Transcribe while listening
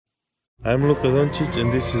I'm Luka Doncic,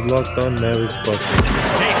 and this is Locked On Mavericks podcast.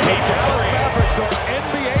 The Dallas Mavericks are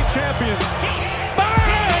NBA champions.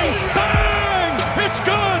 Bang! Bang! It's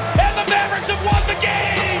good! And the Mavericks have won the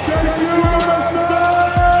game!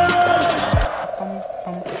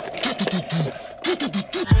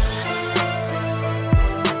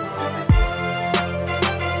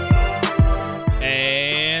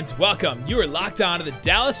 And welcome. You are locked on to the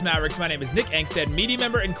Dallas Mavericks. My name is Nick Angstead, media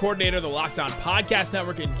member and coordinator of the Locked On Podcast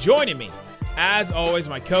Network. And joining me, as always,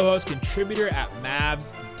 my co-host, contributor at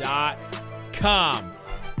Mavs.com.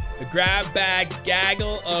 The grab bag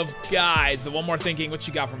gaggle of guys. The one more thinking, what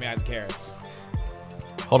you got for me, Isaac Harris?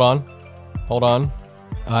 Hold on.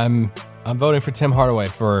 I'm voting for Tim Hardaway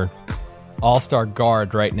for All-Star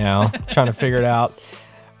guard right now. Trying to figure it out.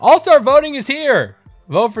 All-Star voting is here.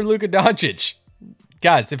 Vote for Luka Doncic.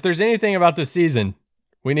 Guys, if there's anything about this season,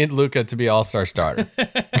 we need Luka to be All-Star starter.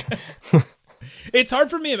 It's hard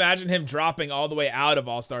for me to imagine him dropping all the way out of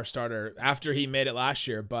All-Star starter after he made it last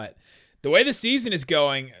year, but the way the season is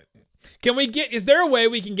going, is there a way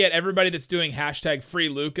we can get everybody that's doing hashtag free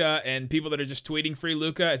Luka and people that are just tweeting free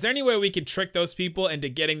Luka? Is there any way we can trick those people into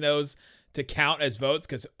getting those to count as votes?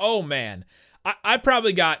 Because, oh man, I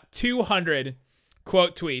probably got 200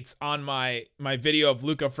 quote tweets on my video of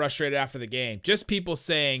Luka frustrated after the game. Just people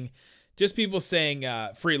saying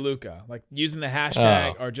free Luka, like using the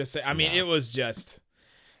hashtag or just say, it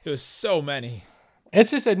was so many.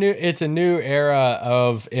 It's just a new era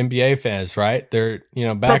of NBA fans, right? They're,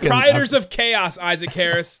 back proprietors of chaos, Isaac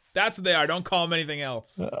Harris. That's what they are. Don't call them anything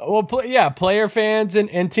else. Player fans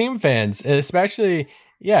and team fans, especially.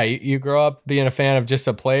 Yeah, you grow up being a fan of just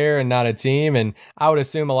a player and not a team, and I would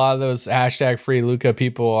assume a lot of those hashtag free Luka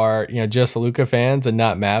people are just Luka fans and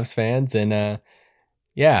not Mavs fans, and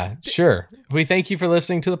yeah, sure. We thank you for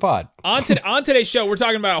listening to the pod. On today's show, we're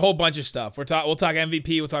talking about a whole bunch of stuff. We'll talk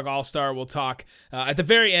MVP, we'll talk All-Star, we'll talk at the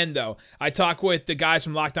very end though. I talk with the guys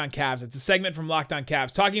from Locked On Cavs. It's a segment from Locked On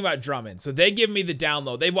Cavs talking about Drummond. So they give me the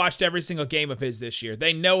download. They've watched every single game of his this year.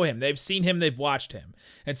 They know him. They've seen him. They've watched him.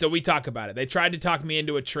 And so we talk about it. They tried to talk me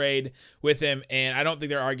into a trade with him, and I don't think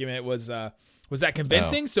their argument was that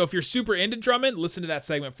convincing. Oh. So if you're super into Drummond, listen to that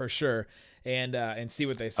segment for sure and see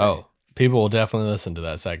what they say. Oh. People will definitely listen to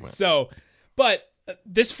that segment. So, but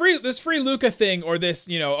this free Luka thing, or this,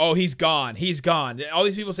 he's gone. All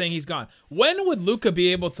these people saying he's gone. When would Luka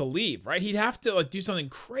be able to leave? Right? He'd have to do something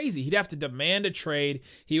crazy. He'd have to demand a trade.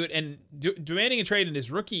 Demanding a trade in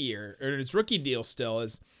his rookie year or his rookie deal still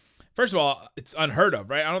is, first of all, it's unheard of,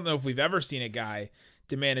 right? I don't know if we've ever seen a guy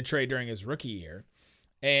demand a trade during his rookie year.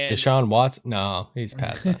 And Deshaun Watson, no, he's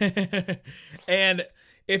past that. And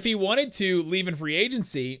if he wanted to leave in free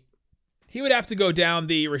agency, he would have to go down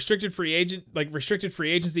the restricted free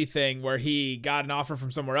agency thing where he got an offer from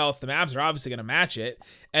somewhere else. The Mavs are obviously going to match it.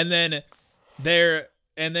 And then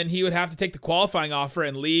he would have to take the qualifying offer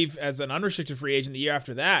and leave as an unrestricted free agent the year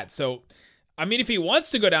after that. So, if he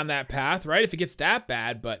wants to go down that path, right, if it gets that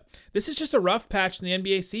bad, but this is just a rough patch in the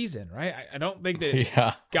NBA season, right? I don't think that it's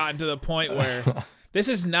gotten to the point where this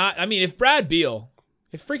is not, if Brad Beal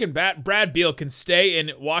can stay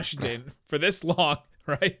in Washington for this long,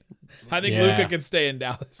 right? I think Luka can stay in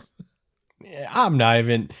Dallas. I'm not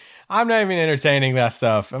even entertaining that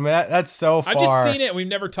stuff. That's so far. I've just seen it. We've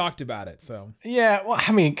never talked about it. So yeah, well,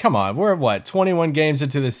 come on. We're 21 games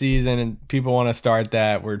into the season, and people want to start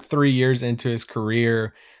that. We're 3 years into his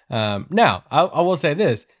career. Now, I will say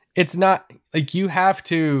this: it's not like you have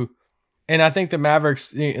to. And I think the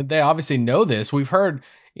Mavericks, they obviously know this. We've heard,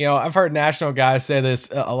 I've heard national guys say this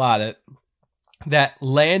a lot. That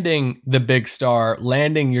landing the big star,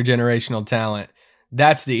 landing your generational talent,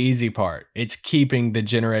 that's the easy part. It's keeping the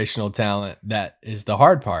generational talent that is the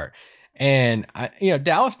hard part. And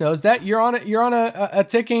Dallas knows that you're on a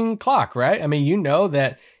ticking clock, right?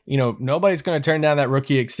 That nobody's going to turn down that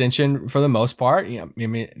rookie extension for the most part.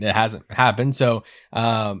 It hasn't happened. So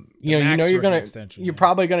you're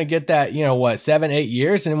probably going to get that 7-8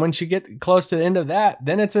 years, and once you get close to the end of that,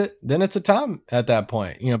 then it's a time at that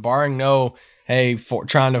point. Barring no.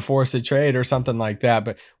 Trying to force a trade or something like that.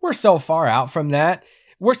 But we're so far out from that.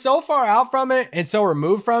 We're so far out from it and so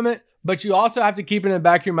removed from it. But you also have to keep in the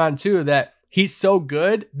back of your mind, too, that he's so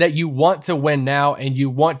good that you want to win now, and you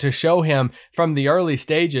want to show him from the early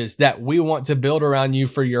stages that we want to build around you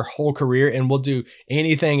for your whole career, and we'll do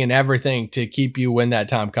anything and everything to keep you when that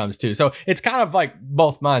time comes, too. So it's kind of like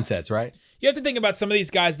both mindsets, right? You have to think about some of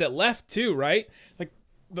these guys that left, too, right?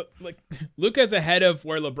 Luka's ahead of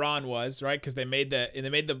where LeBron was, right? Because they made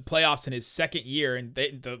the playoffs in his second year, and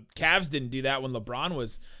the Cavs didn't do that when LeBron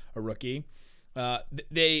was a rookie.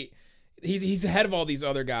 He's ahead of all these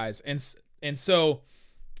other guys, and so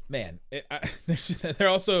man, they're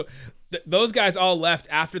also those guys all left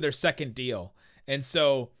after their second deal, and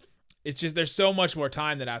so it's just there's so much more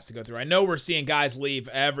time that has to go through. I know we're seeing guys leave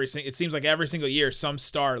it seems like every single year some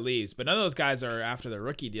star leaves, but none of those guys are after their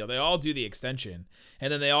rookie deal. They all do the extension,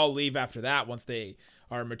 and then they all leave after that once they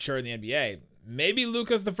are mature in the NBA. Maybe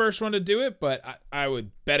Luka's the first one to do it, but I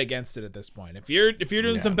would bet against it at this point. If you're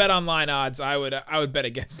doing some bet online odds, I would bet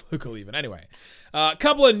against Luka leaving. Anyway, a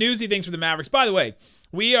couple of newsy things for the Mavericks. By the way,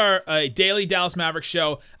 we are a daily Dallas Mavericks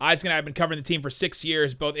show. Isaac and I have been covering the team for 6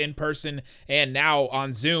 years, both in person and now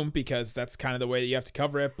on Zoom, because that's kind of the way that you have to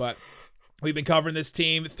cover it. But we've been covering this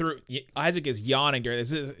team through. Isaac is yawning during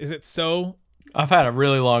this. Is it so? I've had a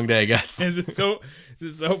really long day, guys. Is it so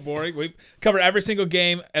boring? We cover every single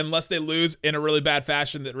game unless they lose in a really bad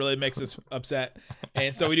fashion that really makes us upset.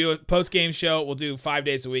 And so we do a post-game show. We'll do 5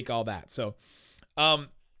 days a week, all that. So a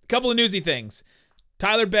couple of newsy things.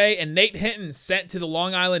 Tyler Bay and Nate Hinton sent to the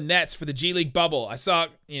Long Island Nets for the G League bubble. I saw,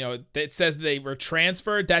 it says they were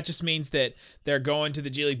transferred. That just means that they're going to the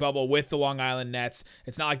G League bubble with the Long Island Nets.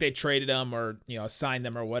 It's not like they traded them or, assigned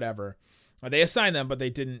them or whatever. They assigned them, but they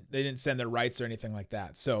didn't send their rights or anything like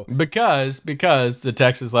that. So because the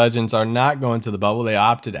Texas Legends are not going to the bubble, they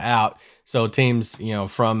opted out. So teams,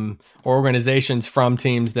 from organizations from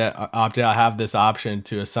teams that opted out have this option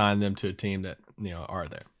to assign them to a team that, are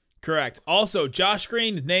there. Correct. Also, Josh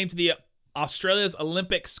Green is named to the Australia's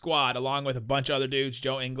Olympic squad along with a bunch of other dudes,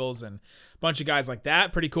 Joe Ingles and a bunch of guys like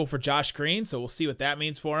that. Pretty cool for Josh Green. So we'll see what that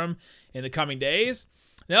means for him in the coming days.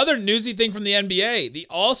 The other newsy thing from the NBA, the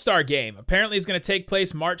All-Star Game apparently is going to take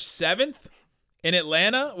place March 7th in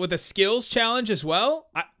Atlanta with a skills challenge as well.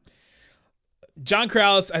 John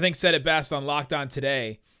Corrales, I think, said it best on Locked On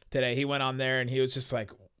Today. He went on there and he was just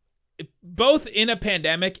like, both in a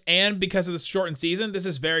pandemic and because of the shortened season, this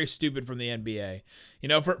is very stupid from the NBA,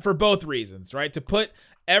 for both reasons, right? To put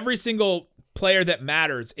every single player that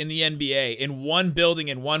matters in the NBA in one building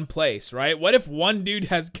in one place, right? What if one dude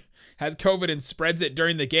has COVID and spreads it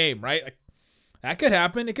during the game, right? Like, that could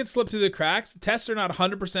happen. It could slip through the cracks. The tests are not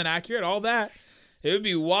 100% accurate, all that. It would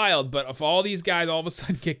be wild, but if all these guys all of a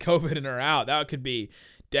sudden get COVID and are out, that could be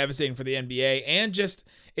devastating for the NBA, and just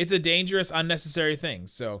it's a dangerous, unnecessary thing.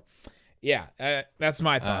 So, yeah, that's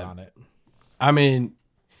my thought on it. I mean,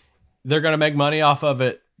 they're going to make money off of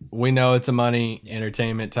it. We know it's a money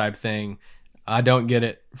entertainment type thing. I don't get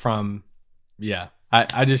it from,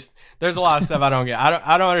 I just, there's a lot of stuff I don't get.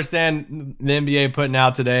 I don't understand the NBA putting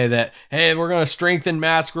out today that, hey, we're going to strengthen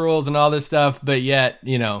mask rules and all this stuff, but yet,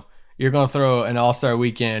 you're going to throw an All-Star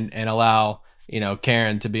weekend and allow,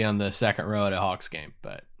 Karen to be on the second row at a Hawks game,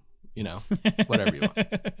 but, whatever you want.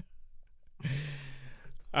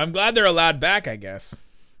 I'm glad they're allowed back, I guess.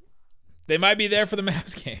 They might be there for the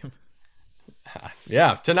Mavs game.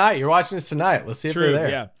 Yeah, tonight. You're watching this tonight. Let's see if they're there.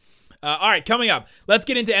 Yeah. All right, coming up, let's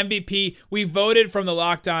get into MVP. We voted from the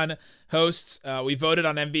Locked On hosts. We voted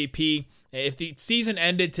on MVP. If the season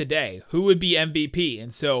ended today, who would be MVP?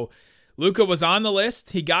 And so Luka was on the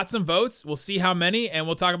list. He got some votes. We'll see how many, and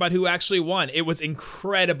we'll talk about who actually won. It was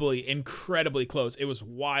incredibly, incredibly close. It was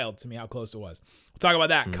wild to me how close it was. We'll talk about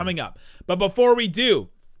that coming up. But before we do,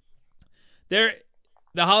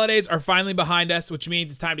 the holidays are finally behind us, which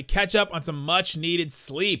means it's time to catch up on some much-needed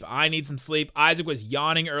sleep. I need some sleep. Isaac was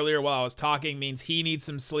yawning earlier while I was talking, means he needs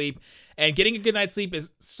some sleep. And getting a good night's sleep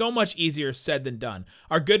is so much easier said than done.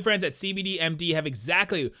 Our good friends at CBDMD have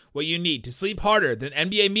exactly what you need to sleep harder than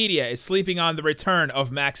NBA media is sleeping on the return of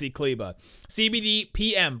Maxi Kleba. CBD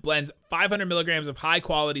PM blends 500 milligrams of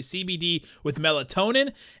high-quality CBD with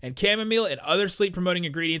melatonin and chamomile and other sleep-promoting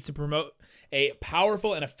ingredients to promote a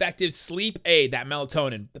powerful and effective sleep aid, that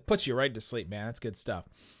melatonin. That puts you right to sleep, man. That's good stuff.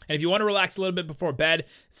 And if you want to relax a little bit before bed,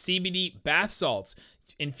 CBD bath salts.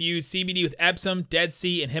 Infuse CBD with Epsom, Dead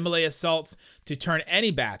Sea, and Himalaya salts to turn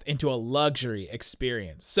any bath into a luxury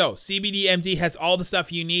experience. So CBDMD has all the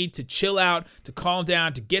stuff you need to chill out, to calm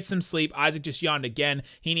down, to get some sleep. Isaac just yawned again.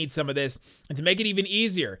 He needs some of this. And to make it even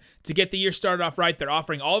easier to get the year started off right, they're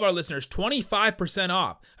offering all of our listeners 25%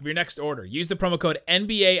 off of your next order. Use the promo code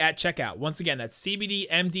NBA at checkout. Once again, that's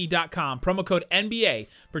CBDMD.com. Promo code NBA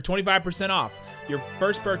for 25% off your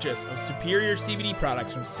first purchase of superior CBD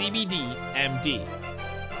products from CBDMD.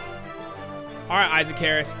 All right, Isaac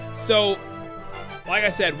Harris. So, like I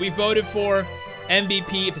said, we voted for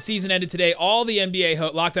MVP. If the season ended today, all the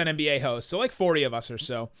Locked On NBA hosts, so like 40 of us or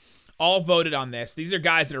so, all voted on this. These are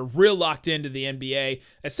guys that are real locked into the NBA,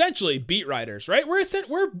 essentially beat writers, right?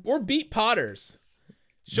 We're beat potters.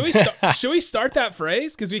 Should we start that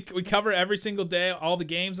phrase? Because we cover every single day, all the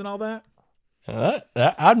games and all that.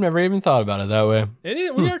 I've never even thought about it that way.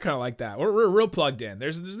 We are kind of like that. We're real plugged in.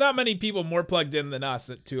 There's not many people more plugged in than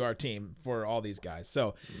us to our team for all these guys.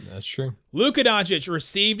 So That's true. Luka Doncic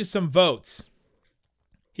received some votes.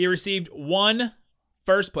 He received one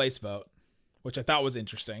first place vote, which I thought was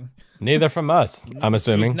interesting. Neither from us, I'm It was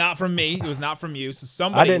assuming. not from me. It was not from you. So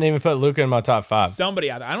somebody I didn't even put Luka in my top 5.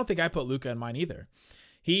 Somebody out there. I don't think I put Luka in mine either.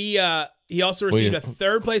 He also received a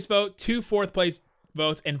third place vote, 2 fourth place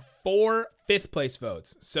votes, and 4 fifth place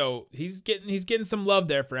votes. So he's getting some love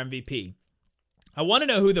there for MVP. I want to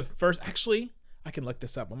know who the first. Actually, I can look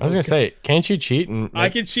this up. I was gonna say, can't you cheat? I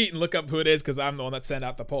can cheat and look up who it is because I'm the one that sent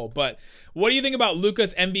out the poll. But what do you think about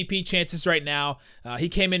Luka's MVP chances right now? He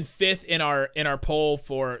came in 5th in our poll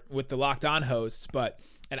with the Locked On hosts,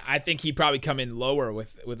 and I think he'd probably come in lower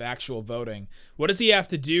with actual voting. What does he have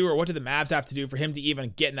to do, or what do the Mavs have to do for him to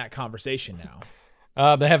even get in that conversation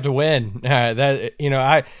now? They have to win.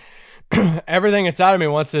 Everything inside of me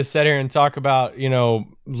wants to sit here and talk about,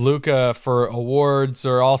 Luka for awards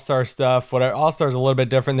or all-star stuff. Whatever. All-star's a little bit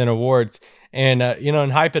different than awards. And,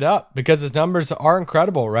 and hype it up because his numbers are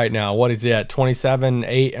incredible right now. What is he at? 27,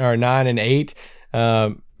 8 or 9 and 8.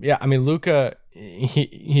 Luka,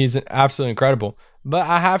 he's absolutely incredible. But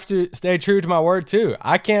I have to stay true to my word, too.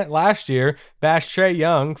 I can't last year bash Trae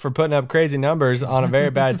Young for putting up crazy numbers on a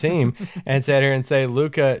very bad team and sit here and say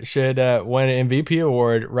Luka should win an MVP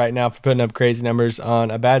award right now for putting up crazy numbers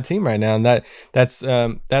on a bad team right now. And that's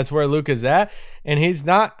where Luka's at. And he's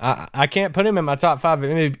not. I can't put him in my top 5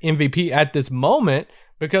 MVP at this moment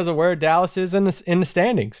because of where Dallas is in the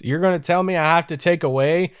standings. You're going to tell me I have to take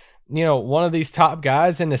away, one of these top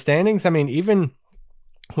guys in the standings? I mean, even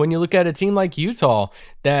when you look at a team like Utah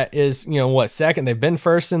that is, second, they've been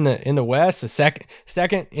first in the West, the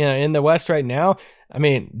second in the West right now. I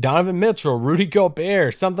mean, Donovan Mitchell, Rudy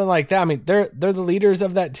Gobert, something like that. I mean, they're the leaders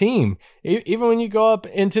of that team. Even when you go up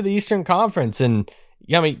into the Eastern Conference, and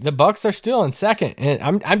the Bucks are still in second.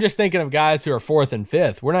 And I'm just thinking of guys who are 4th and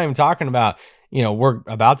 5th. We're not even talking about, we're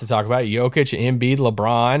about to talk about Jokic, Embiid,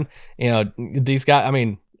 LeBron. These guys. I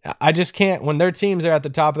mean, I just can't, when their teams are at the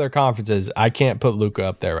top of their conferences, I can't put Luka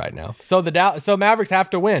up there right now. So Mavericks have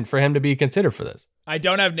to win for him to be considered for this. I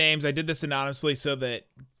don't have names. I did this anonymously so that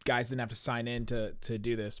guys didn't have to sign in to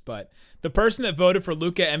do this. But the person that voted for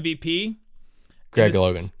Luka MVP, Greg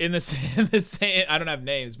Logan. In the same, I don't have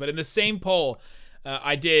names, but in the same poll,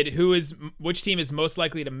 I did which team is most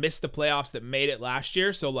likely to miss the playoffs that made it last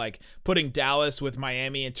year. So like putting Dallas with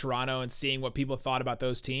Miami and Toronto and seeing what people thought about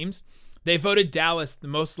those teams. They voted Dallas the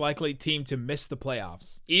most likely team to miss the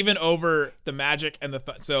playoffs, even over the Magic and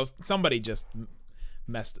so somebody just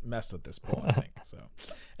messed with this poll, I think. So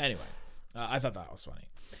anyway, I thought that was funny.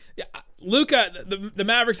 Yeah, Luka, the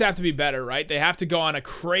Mavericks have to be better, right? They have to go on a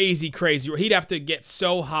crazy. He'd have to get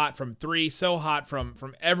so hot from 3, so hot from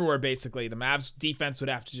everywhere. Basically, the Mavs defense would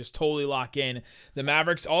have to just totally lock in. The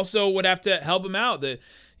Mavericks also would have to help him out. A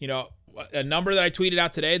number that I tweeted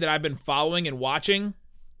out today that I've been following and watching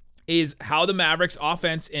is how the Mavericks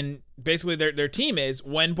offense and basically their team is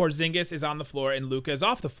when Porzingis is on the floor and Luka is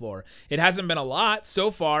off the floor. It hasn't been a lot so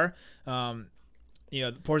far.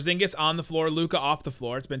 Porzingis on the floor, Luka off the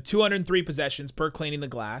floor. It's been 203 possessions per cleaning the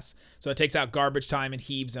glass. So it takes out garbage time and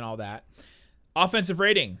heaves and all that. Offensive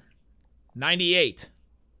rating, 98.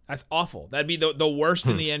 That's awful. That'd be the worst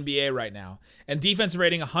in the NBA right now. And defensive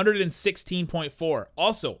rating, 116.4.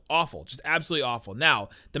 Also awful. Just absolutely awful. Now,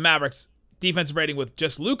 the Mavericks defensive rating with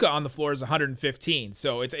just Luka on the floor is 115.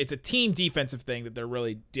 So it's a team defensive thing that they're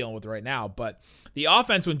really dealing with right now. But the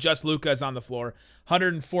offense when just Luka is on the floor,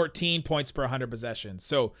 114 points per 100 possessions.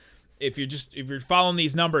 So if you're following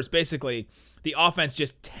these numbers, basically the offense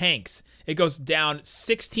just tanks. It goes down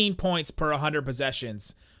 16 points per 100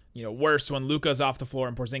 possessions. Worse when Luka's off the floor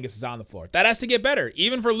and Porzingis is on the floor. That has to get better,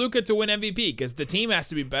 even for Luka to win MVP, because the team has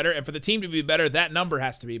to be better, and for the team to be better, that number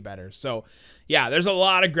has to be better. So, yeah, there's a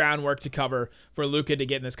lot of groundwork to cover for Luka to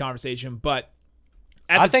get in this conversation, but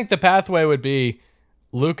I think the pathway would be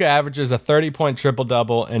Luka averages a 30-point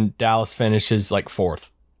triple-double, and Dallas finishes like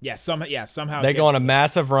 4th. Somehow they go on a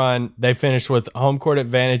massive run. They finish with home court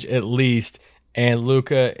advantage at least, and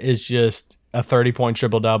Luka is just a 30-point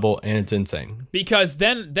triple-double, and it's insane. Because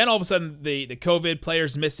then all of a sudden the COVID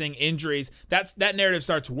players missing, injuries, that narrative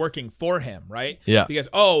starts working for him, right? Yeah. Because,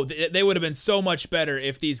 they would have been so much better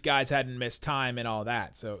if these guys hadn't missed time and all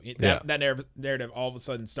that. So that narrative all of a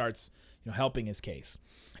sudden starts helping his case.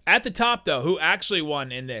 At the top, though, who actually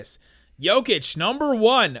won in this? Jokic, number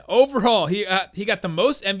 1 overall. He got the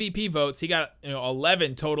most MVP votes. He got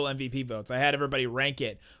 11 total MVP votes. I had everybody rank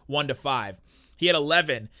it 1 to 5. He had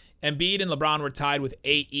 11. Embiid and LeBron were tied with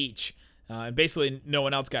 8 each. And basically no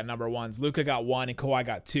one else got number ones. Luka got 1 and Kawhi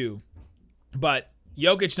got 2. But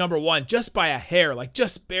Jokic number 1 just by a hair, like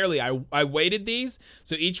just barely. I weighted these,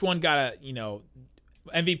 so each one got a,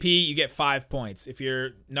 MVP, you get 5 points. If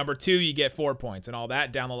you're number 2, you get 4 points and all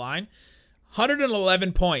that down the line.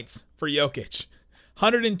 111 points for Jokic.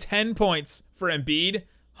 110 points for Embiid.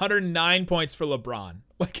 109 points for LeBron.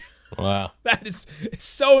 Like, wow. That is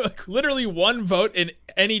so, like, literally one vote in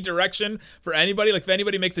any direction for anybody. Like, if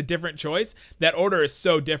anybody makes a different choice, that order is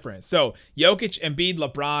so different. So Jokic, Embiid,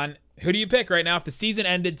 LeBron. Who do you pick right now if the season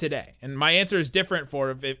ended today? And my answer is different for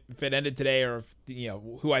if it ended today, or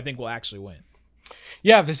if, who I think will actually win.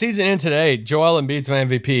 Yeah, if the season ended today, Joel Embiid's my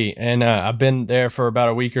MVP, and I've been there for about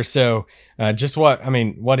a week or so. Just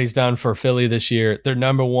what he's done for Philly this year. They're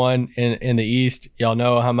number 1 in the East. Y'all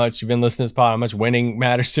know how much you've been listening to this pod, how much winning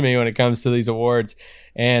matters to me when it comes to these awards.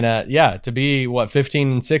 And to be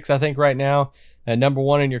 15-6, I think right now, number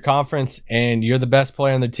 1 in your conference, and you're the best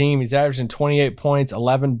player on the team. He's averaging 28 points,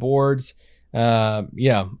 11 boards, a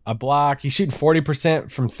block. He's shooting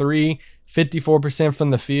 40% from 3, 54% from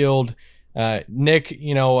the field. Nick,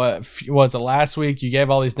 was it last week? You gave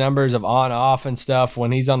all these numbers of on, off and stuff when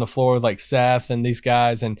he's on the floor with like Seth and these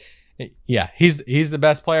guys. And yeah, he's the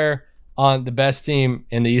best player on the best team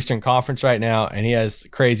in the Eastern Conference right now. And he has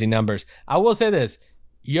crazy numbers. I will say this,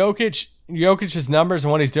 Jokic's numbers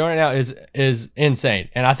and what he's doing right now is insane.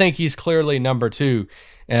 And I think he's clearly number 2.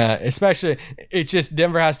 Especially, it's just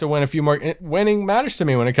Denver has to win a few more. Winning matters to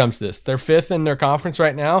me when it comes to this. They're 5th in their conference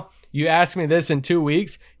right now. You ask me this in 2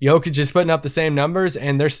 weeks, Jokic is putting up the same numbers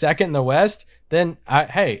and they're 2nd in the West, then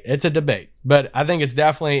it's a debate. But I think it's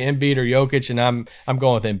definitely Embiid or Jokic, and I'm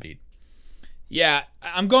going with Embiid. Yeah,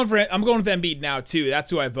 I'm going with Embiid now too.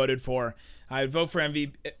 That's who I voted for. I would vote for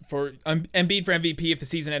Embiid for MVP if the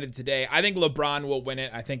season ended today. I think LeBron will win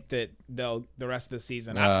it. I think that the rest of the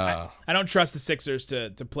season. I don't trust the Sixers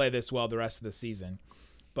to play this well the rest of the season.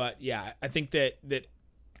 But yeah, I think that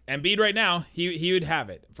Embiid right now, he would have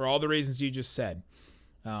it for all the reasons you just said.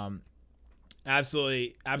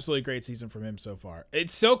 Absolutely great season from him so far.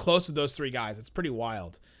 It's so close to those 3 guys. It's pretty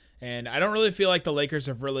wild. And I don't really feel like the Lakers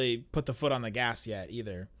have really put the foot on the gas yet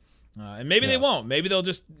either. And maybe they won't. Maybe they'll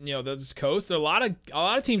just coast. There are a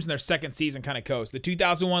lot of teams in their second season kind of coast. The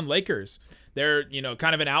 2001 Lakers, they're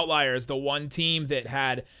kind of an outlier as the one team that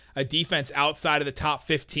had a defense outside of the top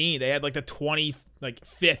 15. They had like the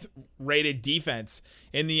 25th rated defense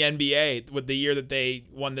in the NBA with the year that they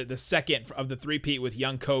won the second of the three-peat with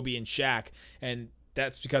young Kobe and Shaq, and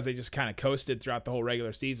that's because they just kind of coasted throughout the whole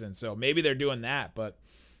regular season. So maybe they're doing that, but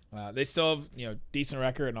they still have decent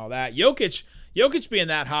record and all that. Jokic being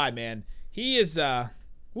that high, man, he is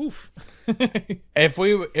oof. If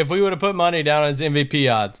we would have put money down on his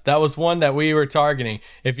MVP odds, that was one that we were targeting.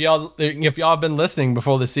 If y'all have been listening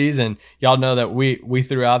before the season, y'all know that we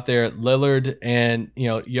threw out there Lillard and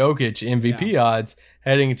Jokic MVP odds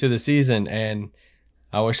heading into the season, and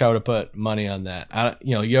I wish I would have put money on that.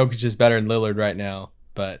 Jokic is better than Lillard right now,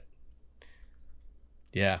 but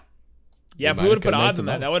yeah. Yeah, if we would have put odds on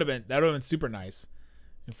that would have been super nice.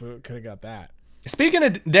 If we could have got that. Speaking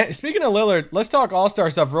of Lillard, let's talk All-Star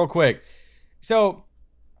stuff real quick. So,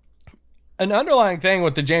 an underlying thing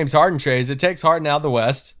with the James Harden trade is it takes Harden out of the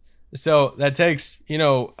West. So that takes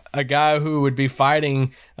a guy who would be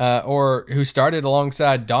fighting or who started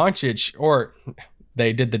alongside Doncic, or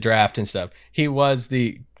they did the draft and stuff. He was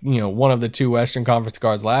the one of the 2 Western Conference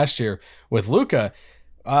guards last year with Luka,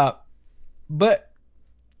 but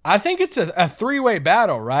I think it's a 3-way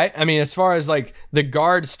battle, right? I mean, as far as like the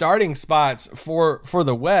guard starting spots for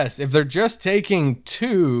the West, if they're just taking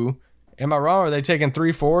 2, am I wrong? Are they taking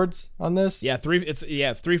 3 forwards on this? Yeah, 3.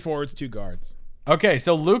 It's 3 forwards, 2 guards. Okay,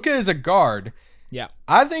 so Luka is a guard. Yeah,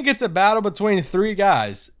 I think it's a battle between 3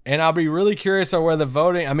 guys, and I'll be really curious on where the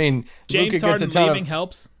voting. I mean, James Luka Harden gets a ton leaving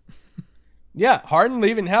helps. Yeah, Harden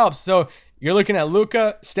leaving helps. So you're looking at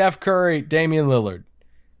Luka, Steph Curry, Damian Lillard.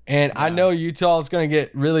 And I know Utah is going to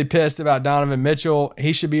get really pissed about Donovan Mitchell.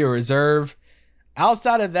 He should be a reserve.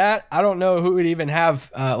 Outside of that, I don't know who would even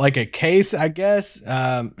have like a case, I guess.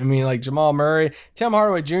 Like Jamal Murray. Tim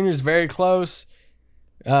Hardaway Jr. is very close.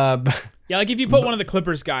 Yeah, like if you put one of the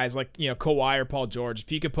Clippers guys, like Kawhi or Paul George,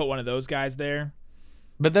 if you could put one of those guys there.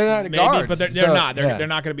 But they're not guards. But they're not. They're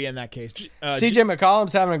not going to be in that case. CJ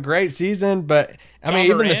McCollum's having a great season, but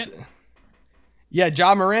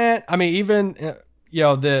Ja Morant. I mean, even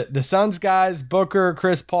the Suns guys, Booker,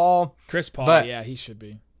 Chris Paul. But, yeah, he should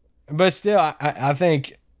be. But still, I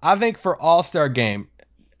think for All-Star game,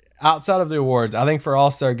 outside of the awards, I think for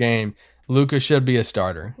All-Star game, Luka should be a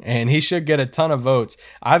starter, and he should get a ton of votes.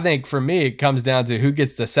 I think for me, it comes down to who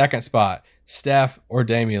gets the second spot, Steph, or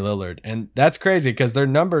Damian Lillard. And that's crazy because their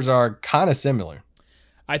numbers are kind of similar.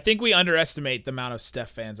 I think we underestimate the amount of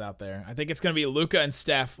Steph fans out there. I think it's going to be Luka and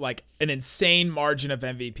Steph, like an insane margin of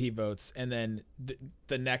MVP votes, and then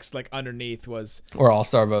the next like underneath was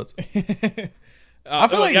All-Star votes. I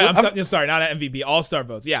feel like I'm sorry, not MVP, All-Star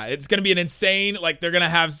votes. Yeah, it's going to be an insane, like they're going to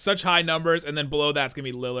have such high numbers, and then below that's going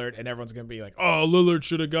to be Lillard, and everyone's going to be like, "Oh, Lillard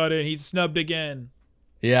should have got in. He's snubbed again."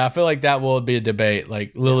 Yeah, I feel like that will be a debate.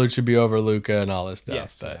 Like Lillard should be over Luka and all this stuff.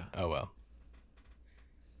 Yes, but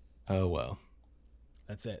oh well.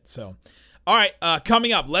 That's it. So, all right,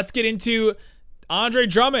 coming up, let's get into Andre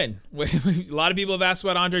Drummond. A lot of people have asked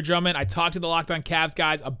about Andre Drummond. I talked to the Locked On Cavs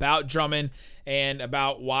guys about Drummond and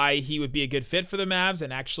about why he would be a good fit for the Mavs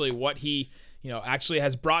and actually what he, actually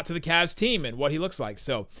has brought to the Cavs team and what he looks like.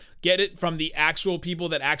 So get it from the actual people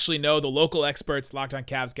that actually know, the local experts, Locked On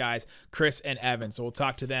Cavs guys, Chris and Evan. So we'll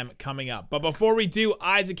talk to them coming up. But before we do,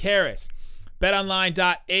 Isaac Harris,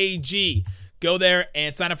 betonline.ag. Go there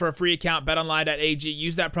and sign up for a free account, betonline.ag.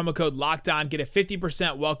 Use that promo code LOCKEDON. Get a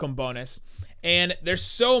 50% welcome bonus. And there's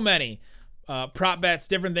so many prop bets,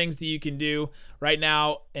 different things that you can do right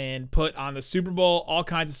now and put on the Super Bowl, all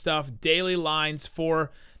kinds of stuff, daily lines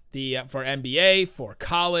for for NBA, for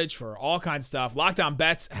college, for all kinds of stuff. Locked On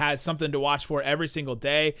Bets has something to watch for every single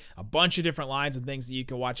day, a bunch of different lines and things that you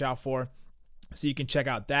can watch out for. So you can check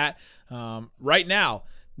out that right now.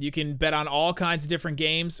 You can bet on all kinds of different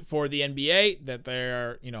games for the NBA that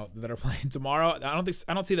they're, that are playing tomorrow. I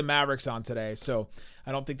don't see the Mavericks on today, so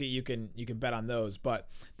I don't think that you can bet on those. But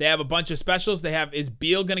they have a bunch of specials. They have, is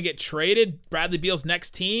Beal going to get traded? Bradley Beal's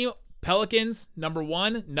next team: Pelicans number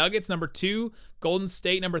 1, Nuggets number 2, Golden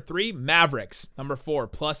State number 3, Mavericks number 4,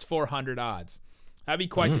 plus 400 odds. That'd be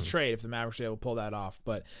quite the trade if the Mavericks are able to pull that off.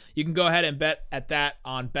 But you can go ahead and bet at that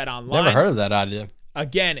on BetOnline. Never heard of that idea.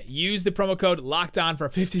 Again, use the promo code LOCKEDON for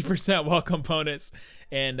 50% welcome bonus,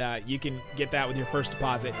 and you can get that with your first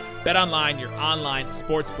deposit. BetOnline, your online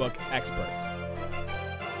sportsbook experts.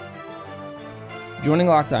 Joining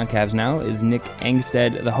Locked On Cavs now is Nick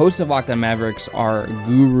Angstead, the host of Locked On Mavericks, our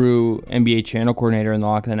guru NBA channel coordinator in the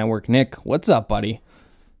Locked On Network. Nick, what's up, buddy?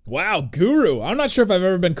 Wow, guru. I'm not sure if I've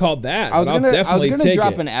ever been called that. I was gonna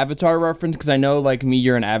drop an Avatar reference because I know, like me,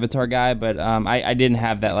 you're an Avatar guy, but I didn't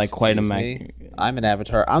have that quite in my. I'm an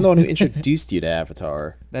Avatar. I'm the one who introduced you to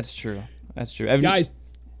Avatar. That's true.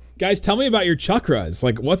 Guys, tell me about your chakras.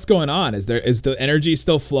 Like, what's going on? Is the energy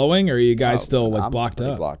still flowing, or are you guys still blocked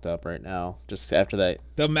up? Blocked up right now. Just after that,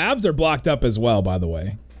 the Mavs are blocked up as well. By the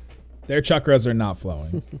way, their chakras are not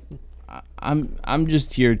flowing. I'm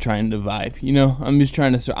just here trying to vibe, I'm just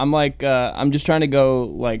trying to. I'm just trying to go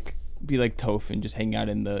be like Toph and just hang out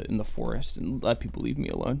in the forest and let people leave me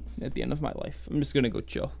alone at the end of my life. I'm just gonna go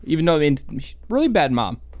chill, even though she's really bad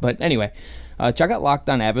mom. But anyway, check out Locked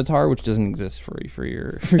On Avatar, which doesn't exist for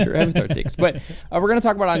your Avatar takes. But we're gonna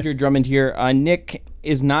talk about Andre Drummond here. Nick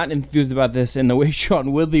is not enthused about this in the way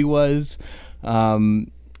Sean Woodley was.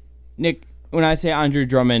 Nick, when I say Andre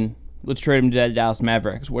Drummond, let's trade him to the Dallas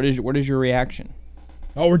Mavericks, what is your reaction?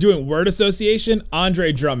 Oh, we're doing word association.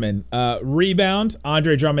 Andre Drummond, rebound.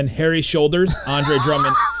 Andre Drummond, hairy shoulders. Andre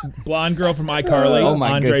Drummond, blonde girl from iCarly. Oh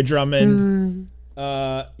my Andre Drummond.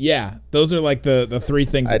 Yeah, those are like the three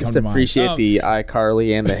things. I just appreciate the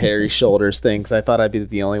iCarly and the hairy shoulders thing, because I thought I'd be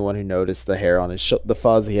the only one who noticed the hair on his the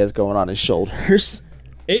fuzz he has going on his shoulders.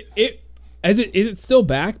 Is it still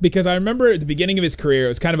back? Because I remember at the beginning of his career, it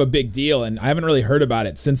was kind of a big deal, and I haven't really heard about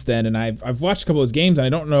it since then. And I've watched a couple of his games, and I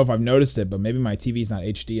don't know if I've noticed it, but maybe my TV's not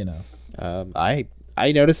HD enough.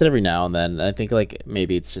 I notice it every now and then. I think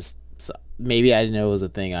maybe it's just maybe I didn't know it was a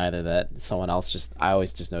thing either, that someone else I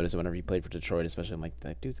always just notice it whenever he played for Detroit, especially. I'm like,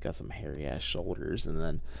 that dude's got some hairy ass shoulders, and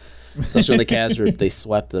then. Especially when the Cavs they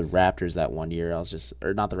swept the Raptors that one year.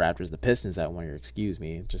 Or not the Raptors, the Pistons that one year. Excuse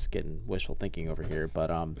me, just getting wishful thinking over here, but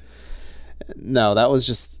no, that was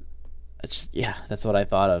just yeah, that's what I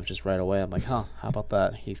thought of just right away. I'm like, how about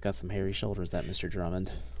that? He's got some hairy shoulders, that Mr.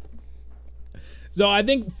 Drummond. So I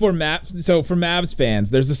think for Mavs fans,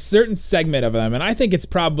 there's a certain segment of them, and I think it's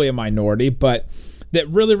probably a minority, but that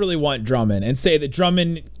really, really want Drummond and say that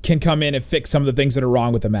Drummond can come in and fix some of the things that are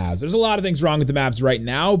wrong with the Mavs. There's a lot of things wrong with the Mavs right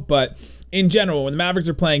now, but in general, when the Mavericks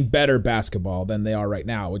are playing better basketball than they are right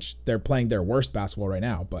now, which they're playing their worst basketball right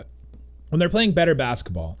now, but when they're playing better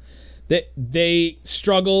basketball, they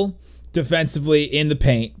struggle defensively in the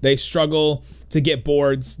paint. They struggle to get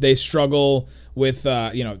boards. They struggle with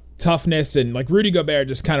toughness, and like Rudy Gobert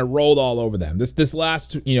just kind of rolled all over them. This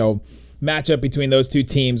last matchup between those two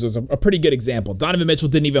teams was a pretty good example. Donovan Mitchell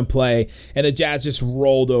didn't even play, and the Jazz just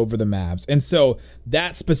rolled over the Mavs. And so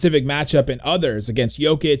that specific matchup and others against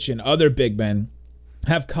Jokic and other big men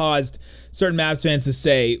have caused certain Mavs fans to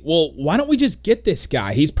say, well, why don't we just get this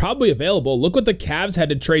guy? He's probably available. Look what the Cavs had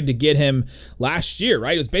to trade to get him last year,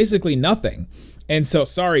 right? It was basically nothing. And so,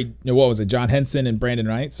 sorry, what was it, John Henson and Brandon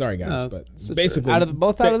Wright? Sorry, guys, but basically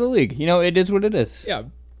both out of the league. It is what it is. Yeah,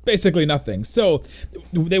 basically nothing. So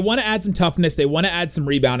they want to add some toughness. They want to add some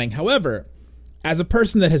rebounding. However, as a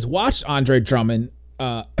person that has watched Andre Drummond,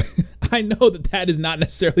 I know that is not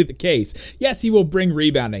necessarily the case. Yes, he will bring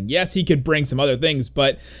rebounding. Yes, he could bring some other things,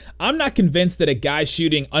 but I'm not convinced that a guy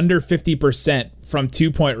shooting under 50% from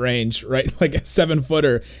 2-point range, right, like a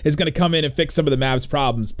 7-footer, is going to come in and fix some of the Mavs'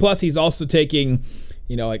 problems. Plus, he's also taking,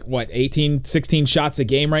 18, 16 shots a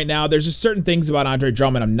game right now. There's just certain things about Andre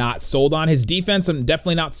Drummond I'm not sold on. His defense, I'm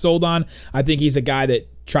definitely not sold on. I think he's a guy that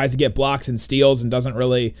tries to get blocks and steals and doesn't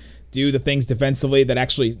really do the things defensively that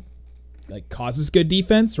actually causes good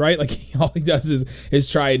defense, right? All he does is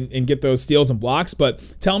try and get those steals and blocks. But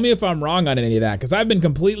tell me if I'm wrong on any of that, because I've been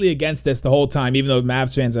completely against this the whole time, even though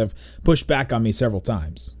Mavs fans have pushed back on me several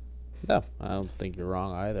times. No, I don't think you're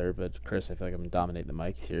wrong either. But Chris, I feel like I'm dominating the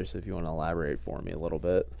mic here, so if you want to elaborate for me a little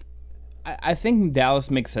bit. I think Dallas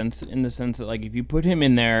makes sense in the sense that if you put him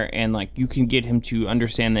in there and you can get him to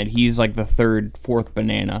understand that he's the third, fourth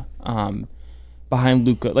banana. Behind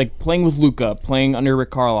Luka, playing with Luka, playing under Rick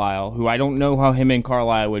Carlisle, who I don't know how him and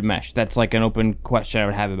Carlisle would mesh. That's an open question I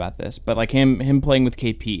would have about this. But him playing with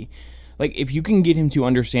KP, if you can get him to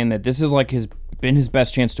understand that this is been his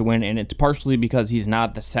best chance to win, and it's partially because he's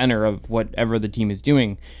not the center of whatever the team is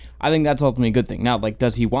doing, I think that's ultimately a good thing. Now,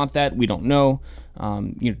 does he want that? We don't know.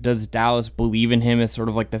 Does Dallas believe in him as sort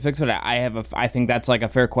of the fix it? I think that's a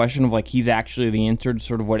fair question of he's actually the answer to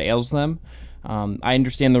sort of what ails them. I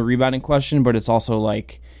understand the rebounding question, but it's also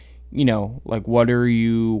what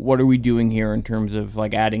are we doing here in terms of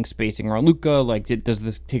adding spacing around Luka? Does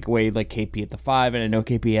this take away KP at the 5? And I know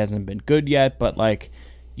KP hasn't been good yet, but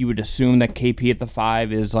you would assume that KP at the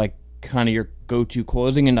 5 is kind of your go-to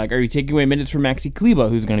closing. And are you taking away minutes from Maxi Kleber,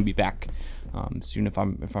 who's going to be back soon if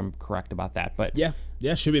I'm correct about that? But yeah,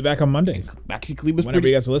 should be back on Monday. Maxi Kleber's whenever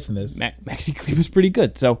you guys listen to this. Maxi Kleber's pretty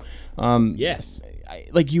good. So yes,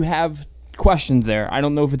 you have questions there. I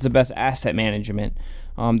don't know if it's the best asset management.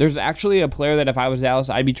 There's actually a player that if I was Dallas,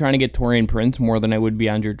 I'd be trying to get Taurean Prince more than I would be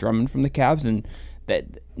Andre Drummond from the Cavs. And that,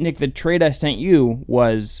 Nick, the trade I sent you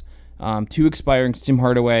was 2 expiring Tim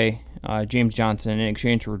Hardaway, James Johnson in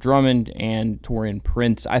exchange for Drummond and Taurean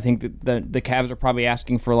Prince. I think that the Cavs are probably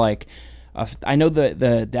asking for I know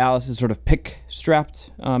the Dallas is sort of pick strapped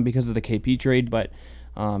because of the KP trade, but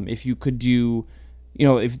if you could do,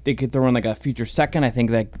 if they could throw in a future second, I think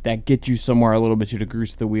that gets you somewhere a little bit to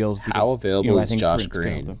grease the wheels. Because, how available is Josh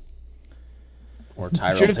Green or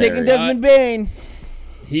Tyrell Should have Terry? taken Desmond Bain.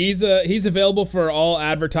 He's available for all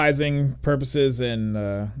advertising purposes,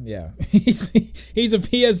 and he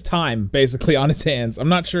has time basically on his hands. I'm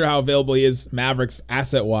not sure how available he is Mavericks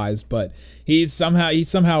asset wise, but he's somehow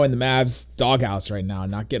in the Mavs doghouse right now,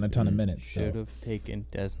 not getting a ton of minutes. Should have taken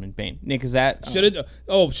Desmond Bain. Nick, is that should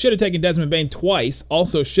have taken Desmond Bain twice.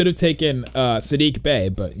 Also should have taken Sadiq Bey,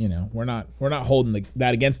 but we're not holding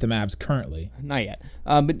that against the Mavs currently. Not yet.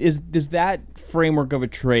 But does that framework of a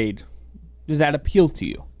trade, does that appeal to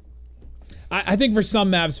you? I think for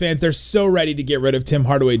some Mavs fans, they're so ready to get rid of Tim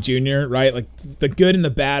Hardaway Jr., right? The good and the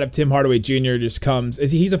bad of Tim Hardaway Jr. just comes.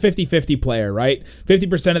 He's a 50-50 player, right?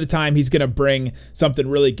 50% of the time, he's going to bring something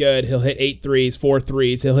really good. He'll hit 8 threes, 4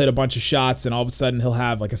 threes. He'll hit a bunch of shots, and all of a sudden, he'll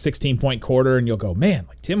have a 16-point quarter, and you'll go, man,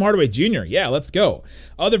 Tim Hardaway Jr., yeah, let's go.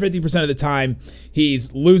 Other 50% of the time,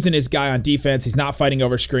 he's losing his guy on defense. He's not fighting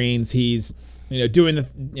over screens. He's doing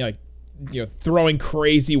the throwing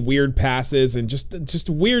crazy weird passes and just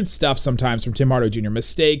weird stuff sometimes from Tim Hardaway Jr.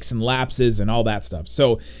 Mistakes and lapses and all that stuff.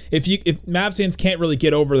 So if Mavs fans can't really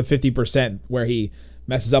get over the 50% where he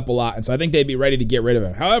messes up a lot, and so I think they'd be ready to get rid of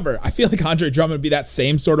him. However, I feel like Andre Drummond would be that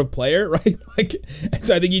same sort of player, right? And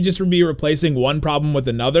so I think he just would be replacing one problem with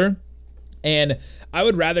another. And I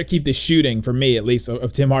would rather keep the shooting, for me at least,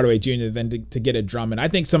 of Tim Hardaway Jr. than to get a Drummond. I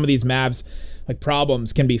think some of these Mavs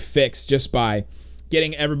problems can be fixed just by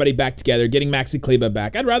getting everybody back together, getting Maxi Kleber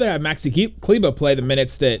back. I'd rather have Maxi Kleber play the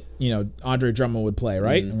minutes that Andre Drummond would play,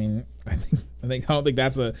 right? I mean, I don't think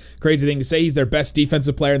that's a crazy thing to say. He's their best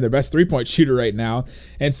defensive player and their best 3-point shooter right now.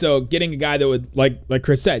 And so getting a guy that would, like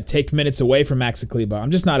Chris said, take minutes away from Maxi Kleber, I'm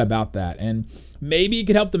just not about that. And maybe it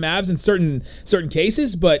could help the Mavs in certain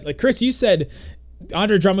cases, but like Chris, you said,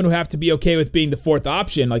 Andre Drummond would have to be okay with being the fourth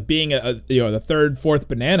option, like being the third, fourth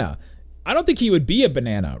banana. I don't think he would be a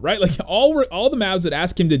banana, right? All the Mavs would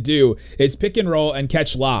ask him to do is pick and roll and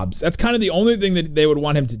catch lobs. That's kind of the only thing that they would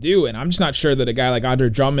want him to do, and I'm just not sure that a guy like Andre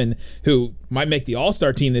Drummond, who might make the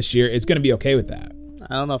All-Star team this year, is going to be okay with that.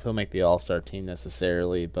 I don't know if he'll make the All-Star team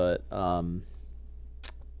necessarily, but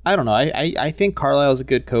I don't know. I think Carlisle is a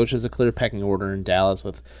good coach. Has a clear pecking order in Dallas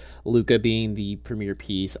with Luka being the premier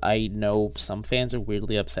piece. I know some fans are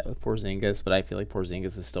weirdly upset with Porzingis, but I feel like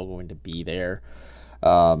Porzingis is still going to be there.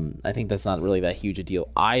 I think that's not really that huge a deal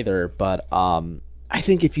either, but I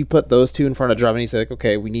think if you put those two in front of Drummond, you say, like,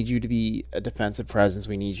 okay, we need you to be a defensive presence,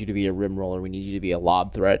 we need you to be a rim roller, we need you to be a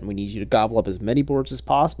lob threat, and we need you to gobble up as many boards as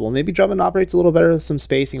possible. And maybe Drummond operates a little better with some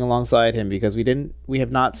spacing alongside him, because we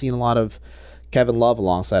have not seen a lot of Kevin Love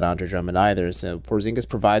alongside Andre Drummond either. So Porzingis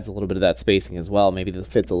provides a little bit of that spacing as well. Maybe the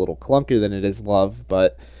fit's a little clunkier than it is Love,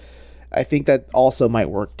 but I think that also might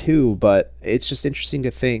work too. But it's just interesting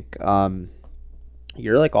to think.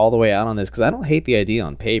 You're like all the way out on this, because I don't hate the idea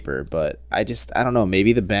on paper, but I don't know.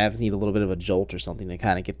 Maybe the Mavs need a little bit of a jolt or something to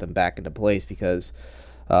kind of get them back into place, because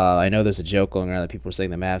I know there's a joke going around that people are saying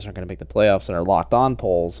the Mavs aren't going to make the playoffs in our locked on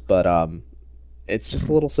polls, but it's just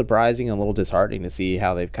a little surprising and a little disheartening to see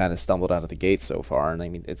how they've kind of stumbled out of the gate so far. And I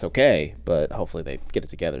mean, it's okay, but hopefully they get it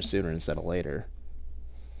together sooner instead of later.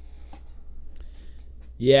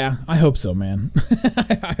 Yeah, I hope so, man.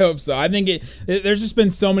 I hope so. I think there's just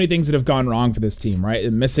been so many things that have gone wrong for this team, right?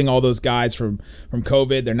 And missing all those guys from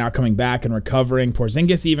COVID. They're now coming back and recovering.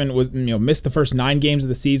 Porzingis even was, missed the first 9 games of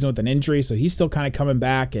the season with an injury, so he's still kind of coming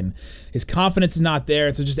back, and his confidence is not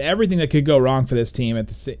there. So just everything that could go wrong for this team at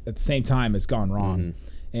the same time has gone wrong.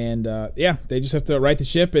 Mm-hmm. And they just have to right the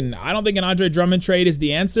ship. And I don't think an Andre Drummond trade is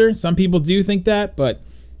the answer. Some people do think that, but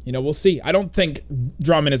we'll see. I don't think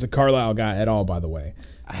Drummond is a Carlisle guy at all, by the way.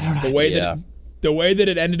 I don't know. The way that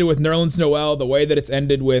it ended with Nerlens Noel, the way that it's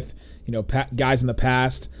ended with guys in the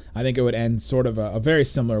past, I think it would end sort of a very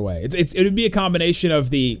similar way. It would be a combination of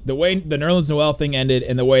the way the Nerlens Noel thing ended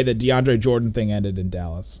and the way the DeAndre Jordan thing ended in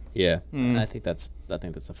Dallas. Yeah, I think that's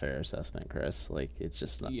a fair assessment, Chris. Like, it's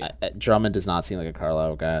just not, Drummond does not seem like a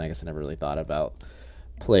Carlisle guy, and I guess I never really thought about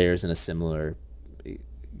players in a similar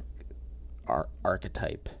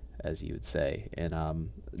archetype, as you would say, in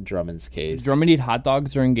Drummond's case. Does Drummond eat hot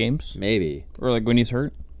dogs during games? Maybe. Or like when he's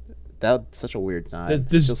hurt? That's such a weird time. It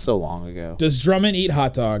feels so long ago. Does Drummond eat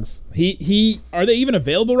hot dogs? Are they even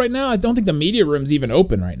available right now? I don't think the media room's even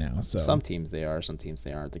open right now. So some teams they are, some teams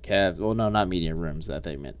they aren't. The Cavs, well, no, not media rooms. That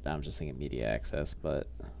they meant. I'm just thinking media access, but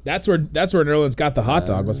that's where Nerlens got the hot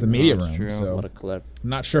dog, was the media room. True. So what a clip. I'm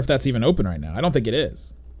not sure if that's even open right now. I don't think it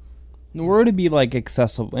is. Where would it be like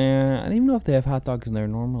accessible? I don't even know if they have hot dogs in there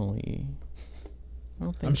normally.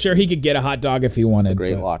 I'm sure he could get a hot dog if he wanted. The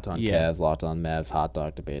great Locked On Cavs, Locked On Mavs hot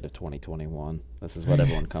dog debate of 2021. This is what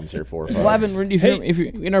everyone comes here for, folks. Well, if you're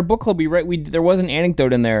in our book club, there was an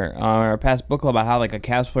anecdote in there, our past book club, about how like a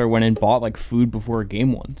Cavs player went and bought like food before a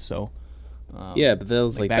game one. So yeah, but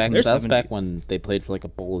that was back when they played for like a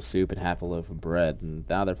bowl of soup and half a loaf of bread, and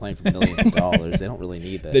now they're playing for millions of dollars. They don't really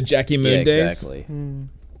need that. The Jackie Moon days. Exactly.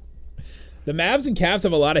 The Mavs and Cavs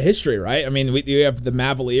have a lot of history, right? I mean, we have the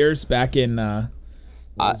Mavaliers back in. The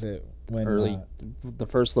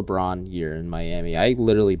first LeBron year in Miami, I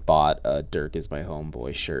literally bought a Dirk is my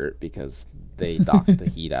homeboy shirt because they knocked the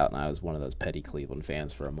Heat out, and I was one of those petty Cleveland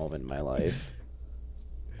fans for a moment in my life.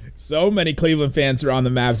 So many fans are on the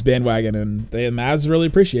Mavs bandwagon, and the Mavs really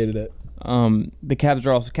appreciated it. The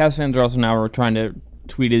Cavs fans are also now trying to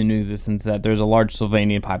tweet into existence that there's a large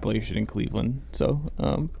Slovenian population in Cleveland.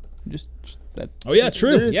 So just that. Oh yeah,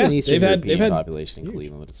 true. There's an Eastern European population in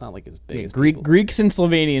Cleveland, but it's not like as big as Greeks and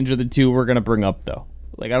Slovenians are the two we're gonna bring up though.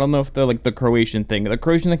 Like, I don't know if they're like the Croatian thing. The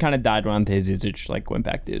Croatian that kind of died around Tezic, like went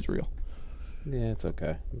back to Israel. Yeah, it's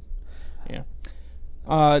okay.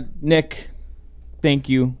 Yeah. Nick, thank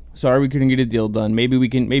you. Sorry we couldn't get a deal done. Maybe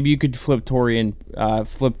you could flip Tim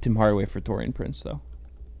Hardaway for Taurean Prince though.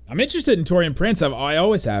 I'm interested in Taurean Prince. I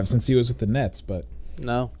always have since he was with the Nets, but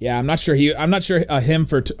no. Yeah, I'm not sure him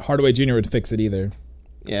for Hardaway Jr. would fix it either.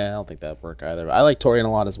 Yeah, I don't think that'd work either. I like Taurean a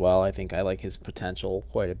lot as well. I think I like his potential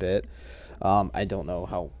quite a bit. I don't know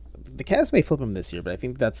how the Cavs may flip him this year, but I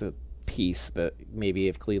think that's a piece that maybe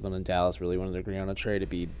if Cleveland and Dallas really wanted to agree on a trade, it'd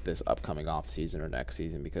be this upcoming off season or next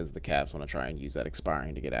season, because the Cavs want to try and use that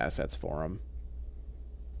expiring to get assets for him.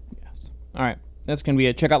 Yes. All right. That's going to be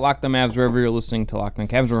it. Check out Locked On Mavs wherever you're listening to Locked On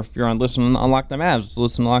Cavs, or if you're listening on Locked On Mavs,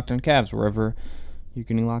 listen to Locked On Cavs wherever you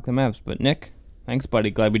can Locked On Mavs. But Nick, thanks, buddy.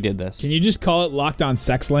 Glad we did this. Can you just call it Locked On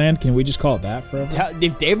Sexland? Can we just call it that forever?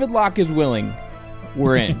 If David Locke is willing,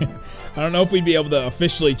 we're in. I don't know if we'd be able to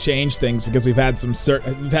officially change things because we've had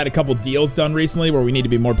a couple deals done recently where we need to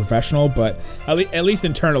be more professional, but at least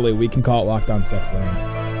internally we can call it Locked On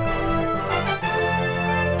Sexland.